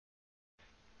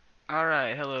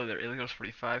Alright, hello there,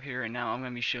 AlienGhost45 here, and now I'm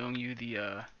going to be showing you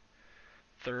the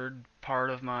third part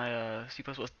of my C++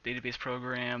 database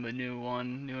program, the new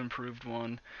one, new improved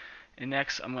one. And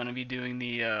next I'm going to be doing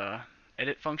the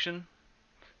edit function,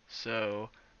 so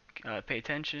pay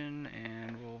attention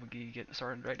and we'll be getting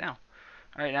started right now.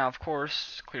 Alright, now of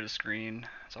course, clear the screen,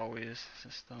 as always,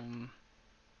 system,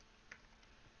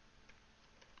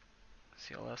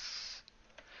 CLS.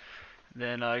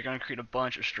 Then you're going to create a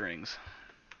bunch of strings.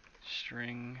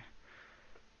 String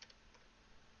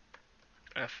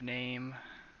fname.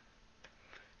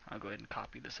 I'll go ahead and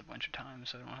copy this a bunch of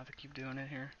times so I don't have to keep doing it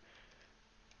here.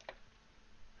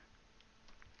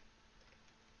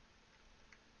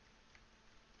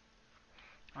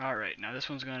 Alright, now this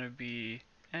one's going to be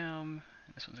M,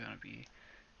 and this one's going to be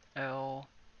L,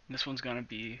 and this one's going to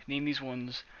be, name these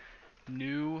ones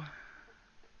new,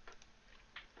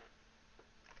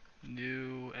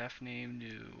 F name,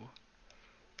 new,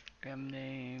 M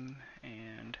name,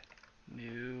 and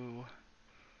new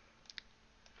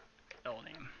L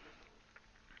name.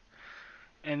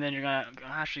 And then you're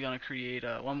actually gonna create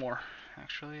one more.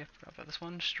 Actually, I forgot about this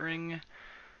one. String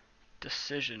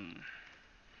decision.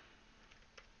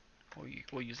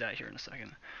 We'll use that here in a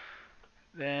second.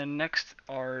 Then next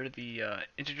are the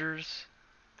integers.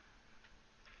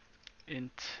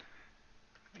 Int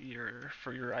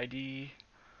for your ID.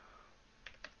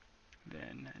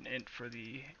 Then an int for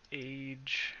the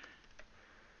age.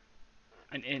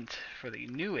 An int for the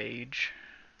new age.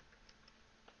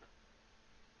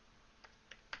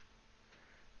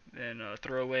 Then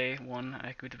throw away one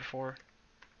like we did before.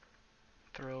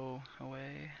 Throw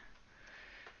away.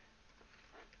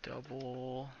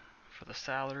 Double for the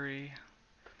salary.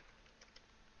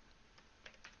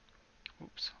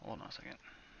 Oops, hold on a second.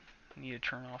 I need to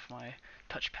turn off my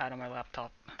touchpad on my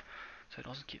laptop so it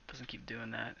doesn't keep doing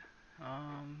that.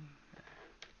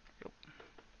 Yep.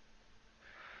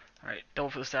 Alright,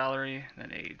 double for the salary,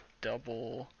 then a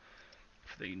double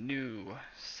for the new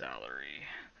salary.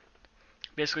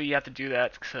 Basically, you have to do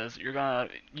that because you're gonna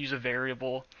use a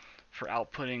variable for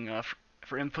outputting,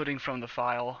 for inputting from the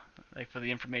file, like for the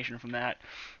information from that,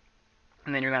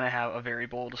 and then you're gonna have a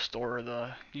variable to store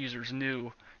the user's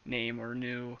new name or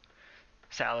new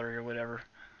salary or whatever.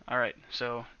 Alright,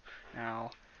 so now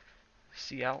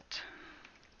cout,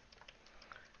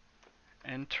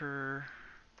 enter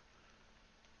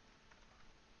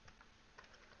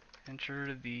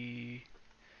the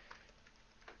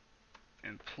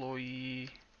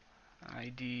employee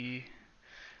ID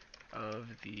of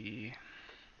the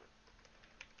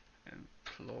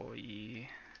employee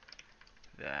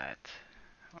that,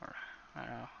 or I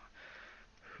don't know,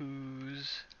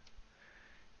 whose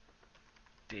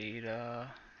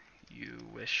data you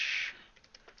wish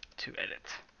to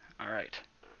edit. Alright.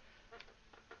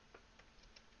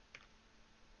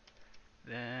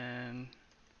 Then,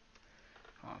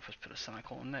 I'll just put a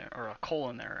semicolon there, or a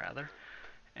colon there rather,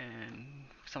 and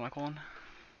semicolon.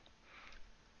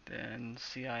 Then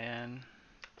CIN,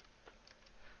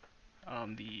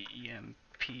 the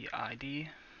EMP right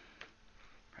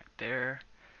there.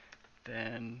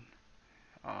 Then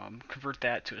convert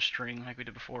that to a string like we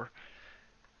did before.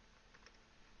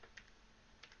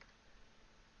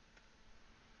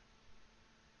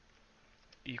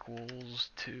 Equals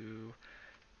to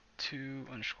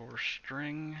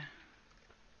 2_string,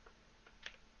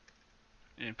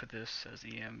 and put this as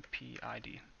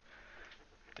EMPID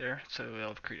there. So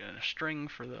it'll create a string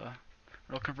for the,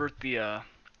 it'll convert the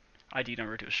ID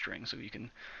number to a string so you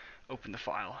can open the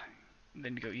file.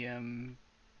 Then you go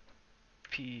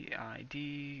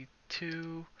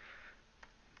EMPID2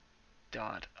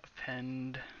 dot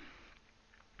append,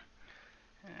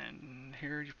 and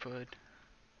here you put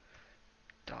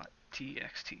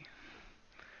 .txt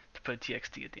to put a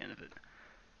txt at the end of it.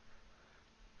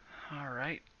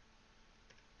 Alright,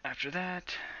 after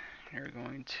that you're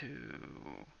going to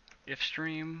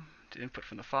ifstream to input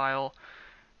from the file,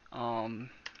 name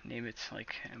it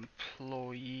like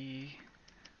employee,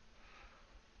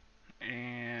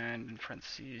 and in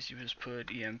parentheses you just put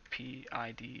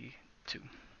EMPID2.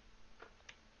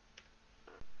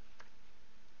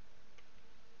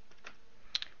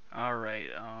 Alright,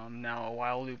 now a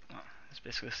while loop. It's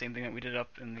basically the same thing that we did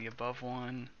up in the above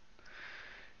one.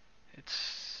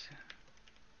 It's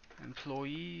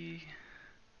employee.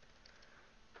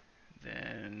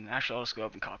 Then, actually I'll just go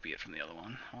up and copy it from the other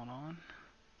one. Hold on.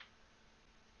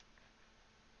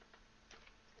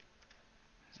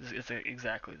 It's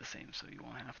exactly the same, so you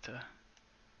won't have to.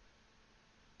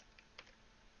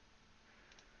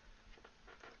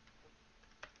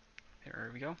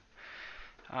 There we go.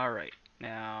 Alright,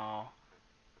 now.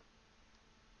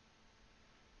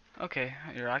 Okay,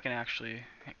 here I can actually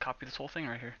copy this whole thing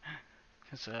right here.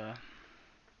 Cause I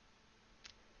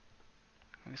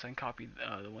guess I can copy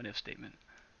the when if statement.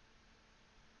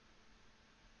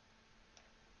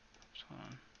 So, hold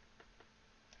on.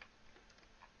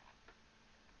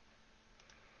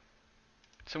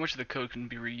 So much of the code can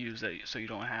be reused that so you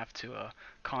don't have to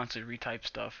constantly retype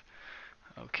stuff.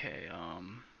 Okay.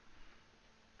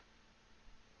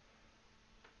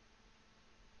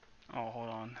 Oh, hold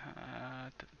on.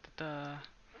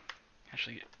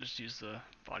 Actually, just use the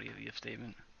body of the if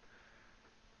statement.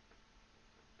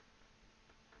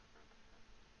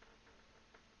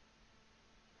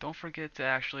 Don't forget to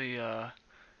actually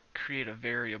create a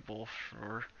variable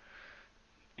for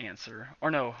answer.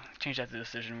 Or no, change that to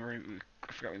decision.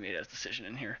 I forgot we made it as decision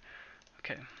in here.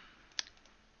 Okay.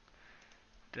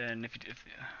 Then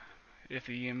if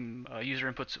the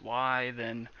user inputs y,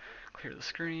 then clear the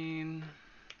screen.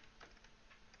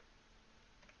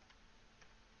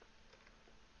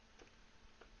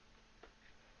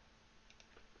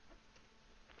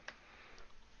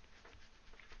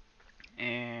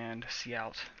 And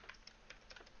cout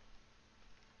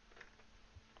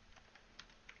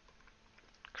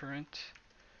current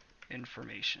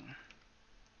information.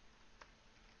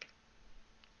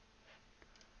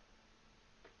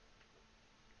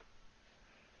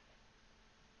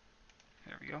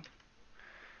 There we go.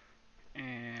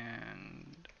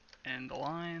 And end the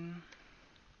line.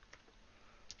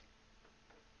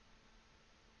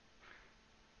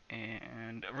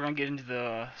 And we're going to get into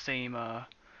the same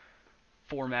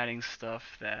formatting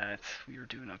stuff that we were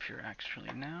doing up here actually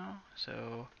now.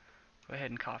 So go ahead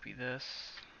and copy this.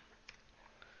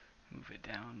 Move it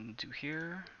down to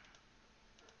here.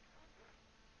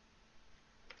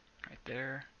 Right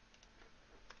there.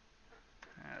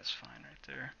 That's fine right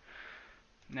there.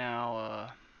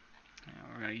 Now,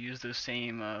 we're going to use those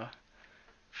same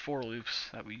for loops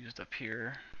that we used up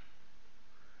here.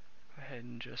 Go ahead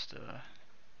and just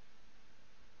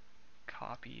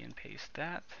copy and paste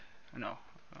that. No,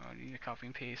 you need to copy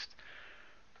and paste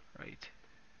right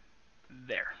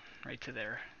there, right to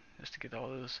there, just to get all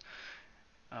those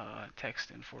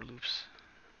text and for loops.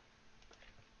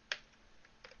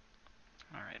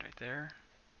 Alright, right there.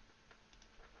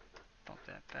 Bump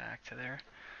that back to there.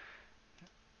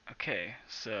 Okay,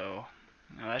 so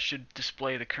now that should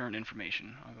display the current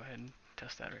information. I'll go ahead and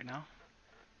test that right now.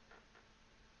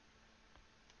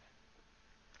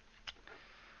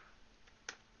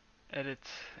 Edit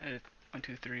 1,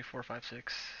 2, 3, 4, 5,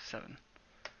 6, 7.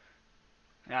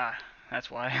 Ah, that's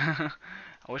why.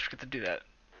 I wish we could do that.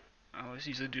 I always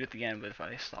usually do it at the end, but if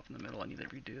I stop in the middle, I need to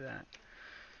redo that.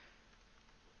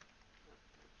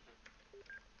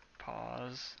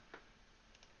 Pause.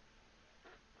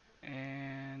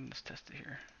 And let's test it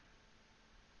here.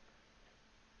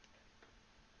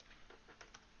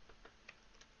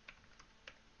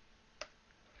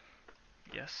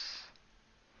 Yes.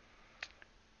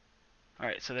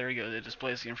 Alright, so there we go. It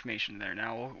displays the information there.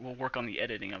 Now we'll work on the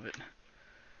editing of it.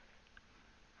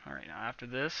 Alright, now after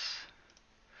this,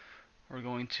 we're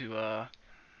going to cout.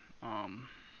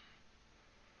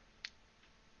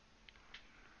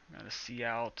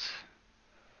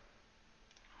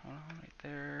 Hold on, right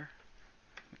there.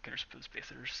 Make our space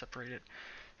there, separate it.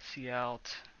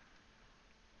 Cout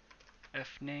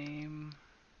fname.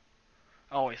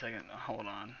 Oh, wait a second. Hold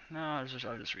on. No, I was just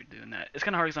redoing that. It's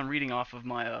kind of hard because I'm reading off of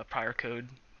my prior code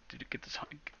to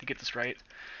get this right.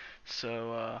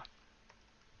 So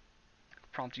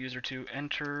prompt user to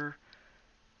enter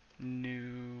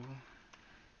new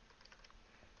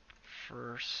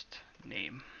first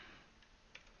name.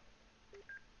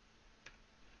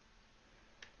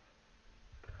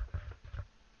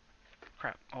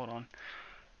 Crap. Hold on.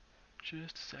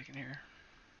 Just a second here.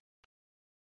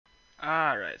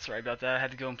 Alright, sorry about that. I had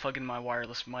to go and plug in my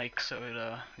wireless mic so it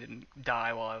didn't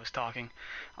die while I was talking.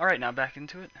 Alright, now back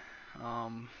into it.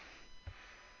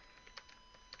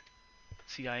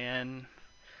 CIN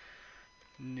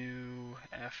new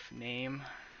fname.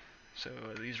 So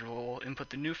these will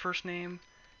input the new first name,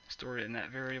 store it in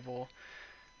that variable.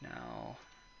 Now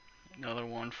another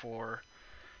one for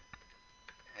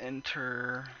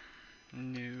enter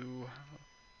new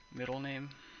middle name.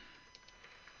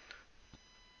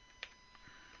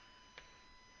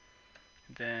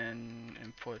 Then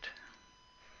input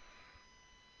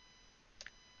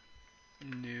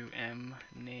new m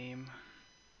name.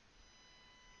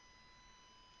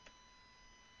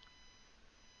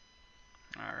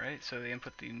 Alright, so they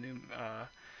input the new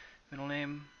middle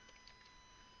name.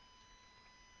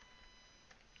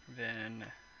 Then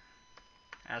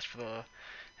as for the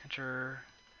enter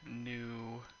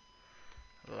new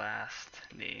last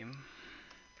name.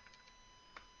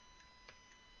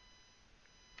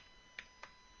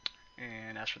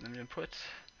 ask for them to input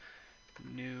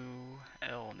new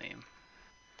L name.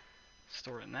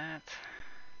 Store in that.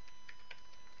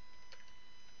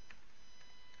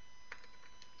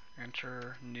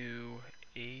 Enter new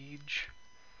age.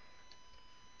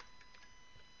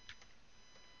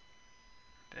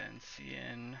 Then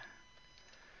cn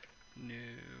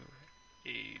new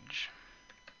age.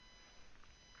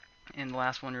 And the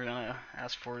last one you're gonna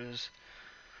ask for is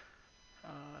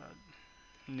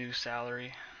new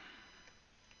salary.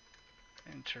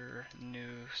 Enter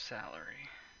new salary.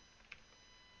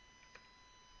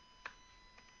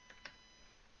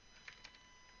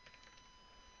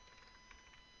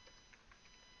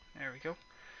 There we go.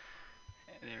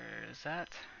 There's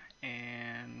that,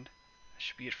 and that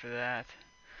should be it for that.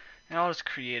 And I'll just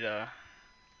create a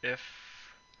if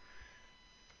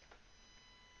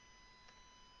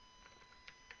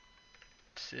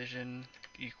decision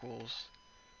equals,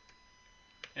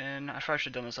 and I probably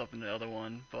should have done this up in the other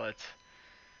one, but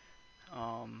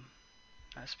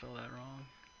I spelled that wrong.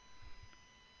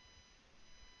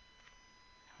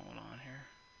 Hold on here.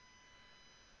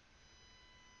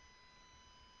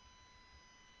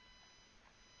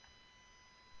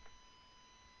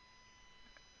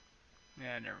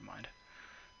 Yeah, never mind.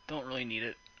 Don't really need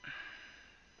it.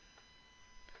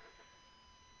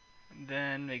 And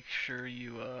then make sure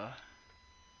you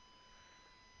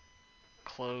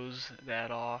close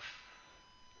that off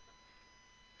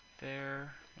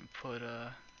there and put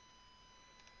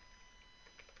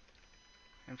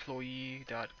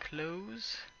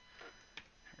employee.close.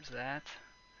 There's that.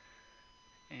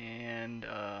 And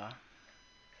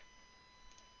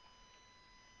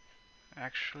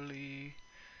actually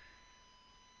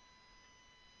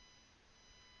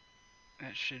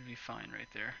that should be fine right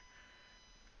there.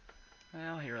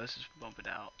 Well, here, let's just bump it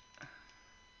out.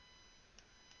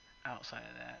 Outside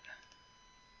of that.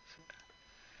 So,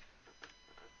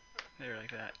 there,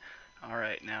 like that.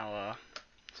 Alright, now,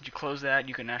 since you close that,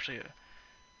 you can actually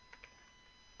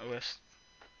OS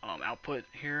output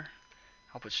here.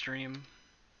 Output stream.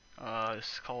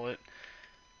 Just call it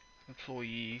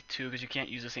employee2 because you can't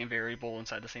use the same variable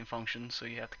inside the same function, so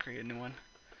you have to create a new one.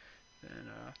 Then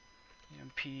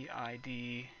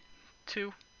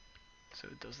empid2, so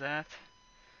it does that.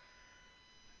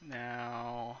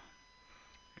 Now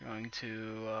you're going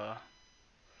to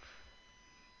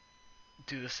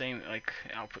do the same, like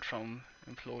output from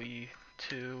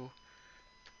employee2.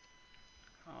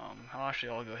 I'll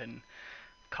go ahead and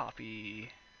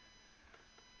copy.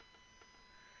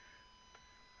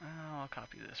 I'll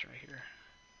copy this right here.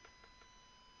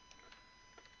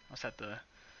 I'll set the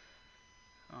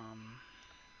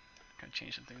kind of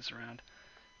change some things around.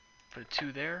 Put a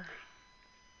 2 there.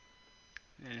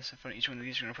 And in front of each one of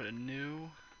these, you're going to put a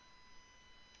new,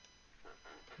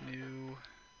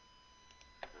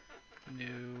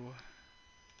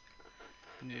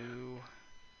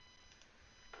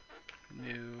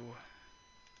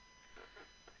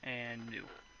 and new.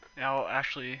 Now,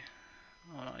 actually,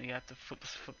 you have to flip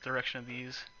the direction of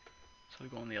these, so we're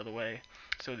going the other way.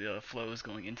 So the flow is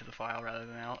going into the file rather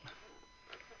than out.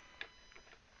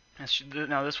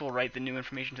 Now this will write the new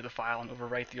information to the file and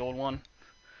overwrite the old one.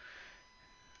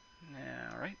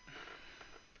 Alright.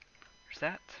 There's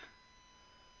that.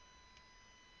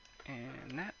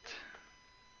 And that.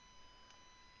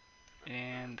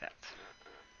 And that.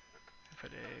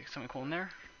 Put a semicolon there.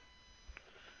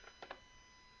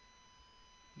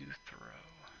 New throw.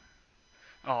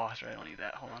 Oh, that's right, I don't need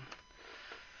that. Hold on.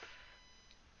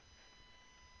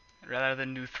 Rather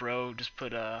than new throw, just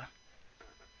put a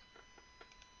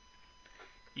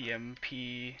EMP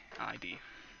ID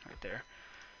right there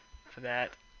for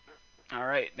that.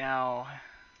 Alright, now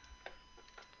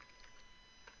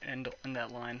end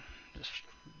that line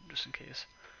just in case.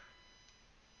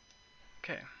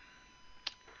 Okay.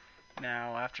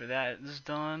 Now after that is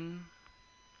done,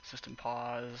 system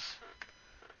pause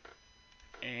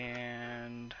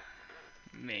and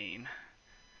main.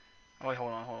 Oh wait,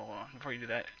 hold on. Before you do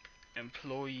that,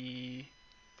 employee.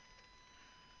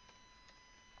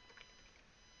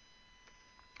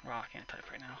 Wow, I can't type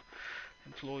right now.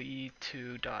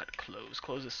 Employee2.close.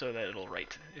 Close it so that it'll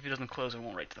write. If it doesn't close, it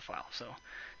won't write to the file. So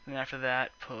then after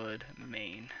that, put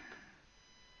main.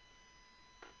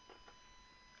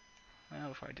 Well,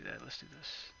 before I do that, let's do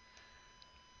this.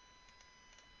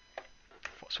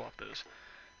 Swap those.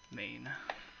 Main.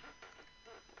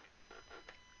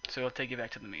 So it'll take you back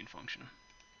to the main function.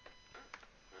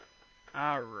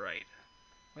 Alright.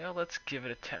 Well, let's give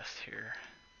it a test here.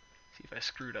 See if I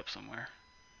screwed up somewhere.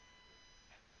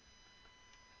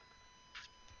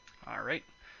 Alright.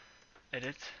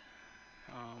 Edit.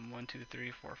 1, 2,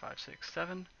 3, 4, 5, 6,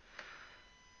 7.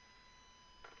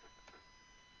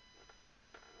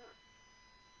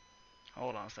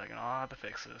 Hold on a second. I'll have to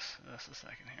fix this. Just a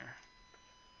second here.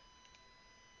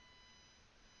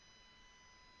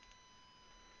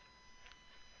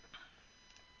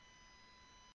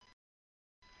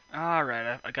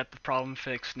 Alright, I got the problem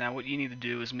fixed. Now what you need to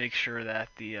do is make sure that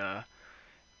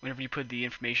whenever you put the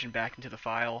information back into the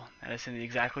file, that it's in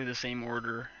exactly the same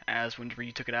order as whenever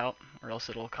you took it out, or else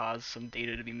it'll cause some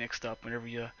data to be mixed up whenever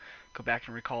you go back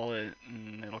and recall it,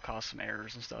 and it'll cause some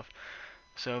errors and stuff.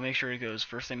 So make sure it goes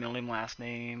first name, middle name, last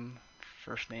name,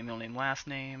 first name, middle name, last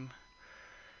name,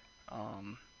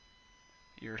 um,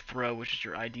 your throw, which is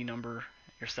your ID number,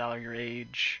 your salary, your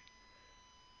age,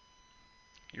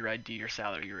 your ID, your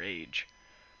salary, your age.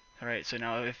 Alright, so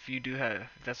now if you do have,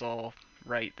 if that's all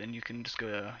right, then you can just go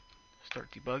to start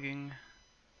debugging.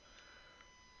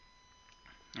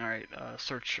 Alright,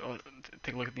 search,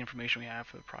 take a look at the information we have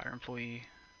for the prior employee.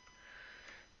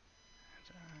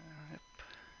 Yep.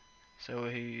 So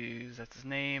that's his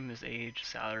name, his age,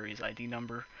 salary, his ID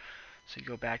number. So you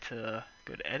go back to,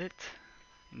 go to edit,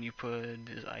 and you put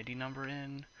his ID number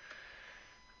in.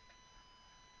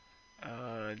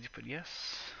 You put yes.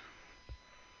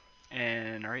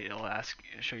 And alright, it'll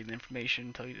show you the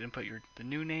information, tell you to input the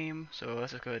new name. So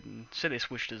let's just go ahead and say they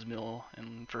switched his middle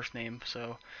and first name.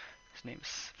 So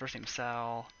first name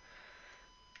Sal,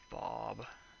 Bob,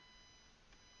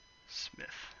 Smith.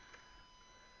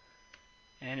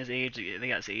 And his age, they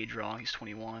got his age wrong. He's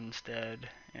 21 instead,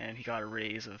 and he got a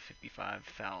raise of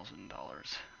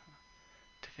 $55,000.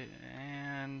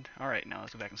 And alright, now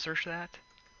let's go back and search that.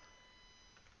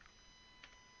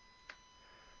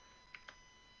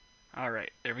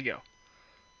 Alright, there we go.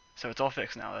 So it's all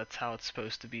fixed now. That's how it's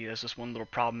supposed to be. There's just one little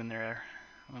problem in there,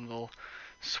 one little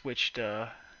switched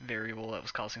variable that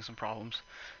was causing some problems.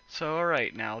 So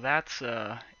alright, now that's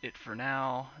it for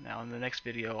now. Now in the next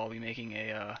video I'll be making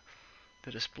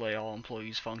the display all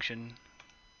employees function,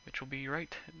 which will be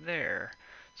right there.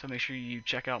 So make sure you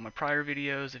check out my prior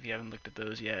videos if you haven't looked at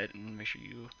those yet, and make sure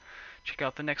you check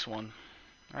out the next one.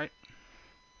 Alright.